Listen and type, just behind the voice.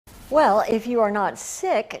Well, if you are not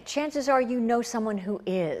sick, chances are you know someone who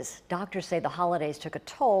is. Doctors say the holidays took a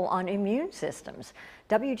toll on immune systems.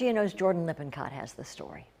 WGNO's Jordan Lippincott has the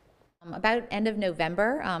story. About end of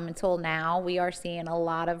November until now, we are seeing a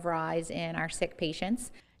lot of rise in our sick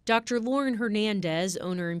patients. Dr. Lauren Hernandez,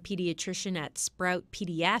 owner and pediatrician at Sprout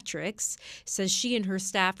Pediatrics, says she and her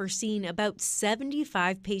staff are seeing about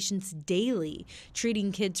 75 patients daily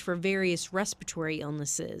treating kids for various respiratory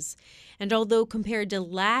illnesses. And although compared to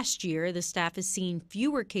last year, the staff is seeing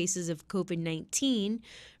fewer cases of COVID-19,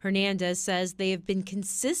 Hernandez says they have been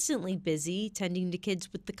consistently busy tending to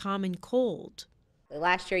kids with the common cold.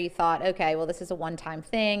 Last year you thought, okay, well, this is a one-time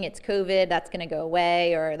thing. It's COVID, that's going to go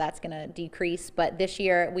away or that's going to decrease. But this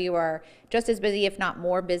year we were just as busy, if not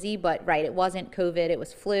more busy. But right, it wasn't COVID, it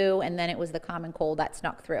was flu, and then it was the common cold that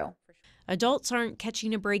snuck through. Adults aren't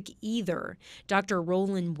catching a break either. Dr.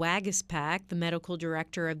 Roland Wagispak, the medical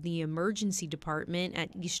director of the emergency department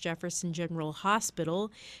at East Jefferson General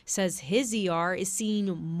Hospital, says his ER is seeing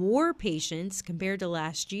more patients compared to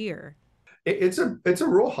last year. It's a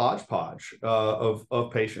real hodgepodge of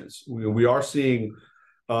patients. We are seeing,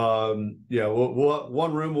 one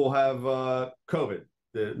room will have COVID,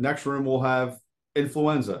 the next room will have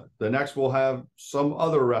influenza, the next will have some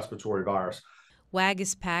other respiratory virus.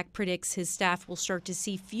 Wagispak predicts his staff will start to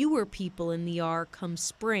see fewer people in the ER come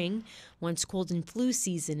spring once cold and flu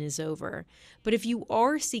season is over. But if you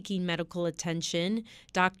are seeking medical attention,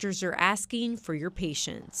 doctors are asking for your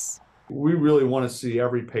patience. We really want to see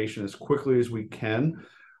every patient as quickly as we can.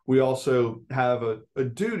 We also have a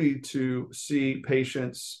duty to see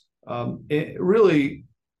patients really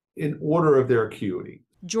in order of their acuity.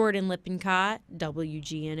 Jordan Lippincott,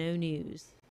 WGNO News.